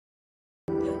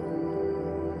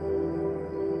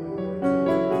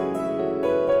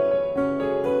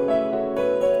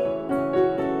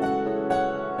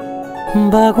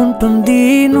బాగుంటుంది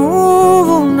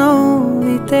నువ్వు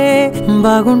నవ్వితే,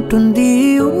 బాగుంటుంది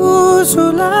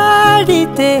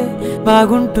ఊసులాడితే,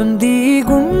 బాగుంటుంది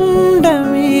గుండె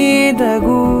మీద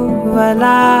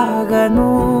గువ్వలాగా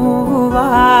నువ్వు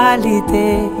వాలితే,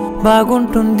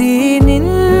 బాగుంటుంది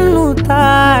నిన్ను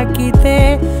తాకితే,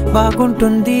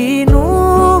 బాగుంటుంది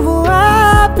నువ్వు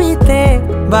ఆపితే,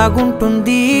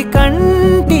 బాగుంటుంది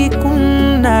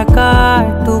కంటికున్న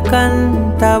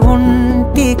కాటుకంత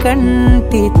ఒంటి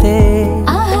కంటితే.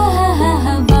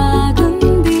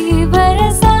 బాగుంది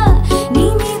వరస నీ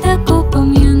మీద కోపం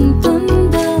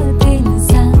ఎంతుందో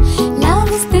తెలుసా,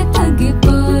 లాగిస్తే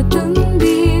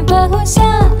తగ్గిపోతుంది బహుశా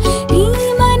నీ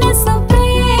మనసు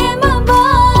ప్రేమ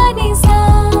బానిస.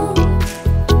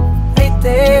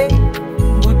 అయితే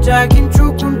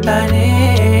ముజ్జాగించుకుంటానే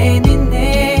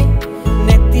నిన్నే,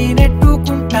 నెత్తి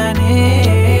నెట్టుకుంటానే,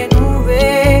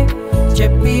 నువ్వే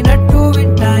చెప్పినట్టు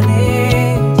వింటానే,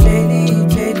 చెలి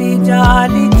చెలి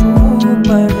జాలి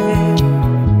చూపవే.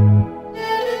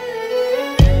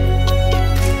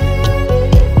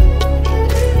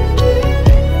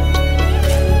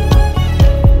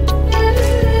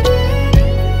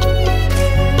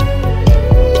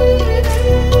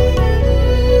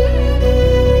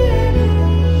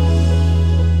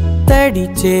 తడి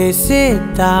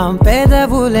చేసేద్దాం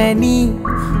పెదవులని,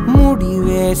 ముడి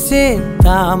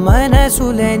వేసేద్దాం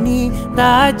మనసులని,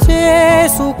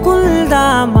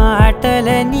 దాచేసుకుందాం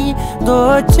మాటలని,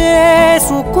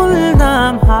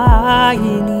 దోచేసుకుందాం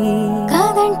హాయిని.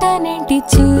 కాదంటానేంటి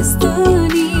చూస్తూ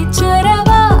నీ చొరవ,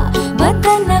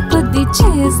 వద్దన్న కొద్ది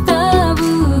చేస్తావు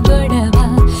గొడవ,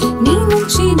 నీ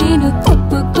నుంచి నేను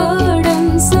తప్పుకోవడం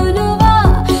సులువా,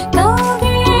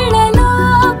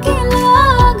 కౌగిళ్ళలోకి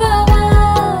లాగవా.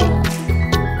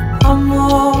 అమ్మో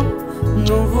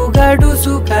నువ్వు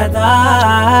గడుసు కదా,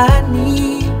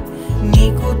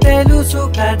 నీకు తెలుసు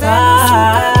కదా,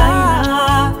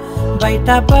 బయట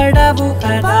పడవు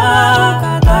కదా,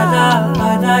 పద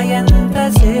పద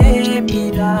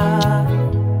ఎంతసేపిరా.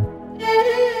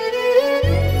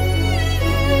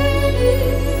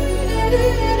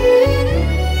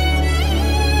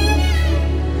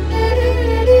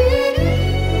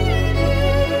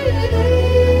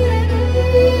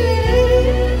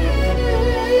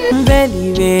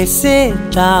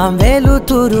 వెలివేసేద్దాం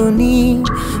వెలుతురుని,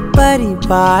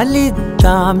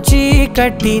 పరిపాలిద్దాం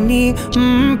చీకటిని,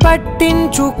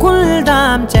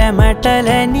 పట్టించుకుందాం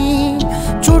చెమటలని,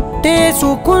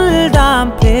 చుట్టేసుకుందాం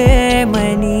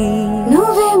ప్రేమని.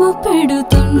 నువ్వేమో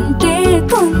పెడుతుంటే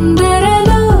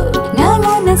తొందరలు,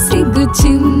 నాలోన సిగ్గు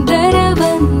చిందర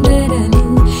వందరలు,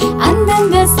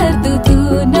 అందంగా సర్దుతూ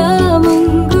నా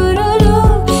ముంగురులు,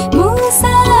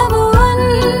 మూసావు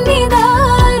అన్ని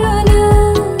దారులు.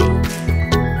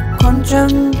 కొంచెం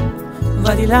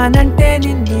వదిలానంటే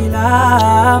నిన్నిలా,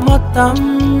 మొత్తం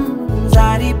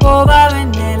జారిపోవా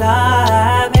వెన్నెలా,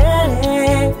 వేరే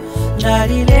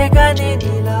దారి లేక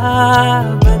నేనిలా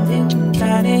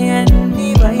బంధించనే అన్ని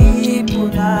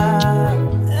వైపులా.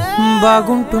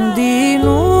 బాగుంటుంది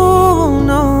నువ్వు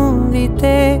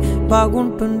నవ్వితే,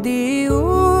 బాగుంటుంది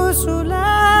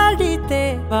ఊసులాడితే,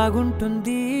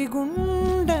 బాగుంటుంది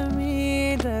గుండె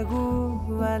మీద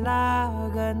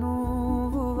గువ్వలాగా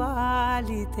నువ్వు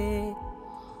వాలితే.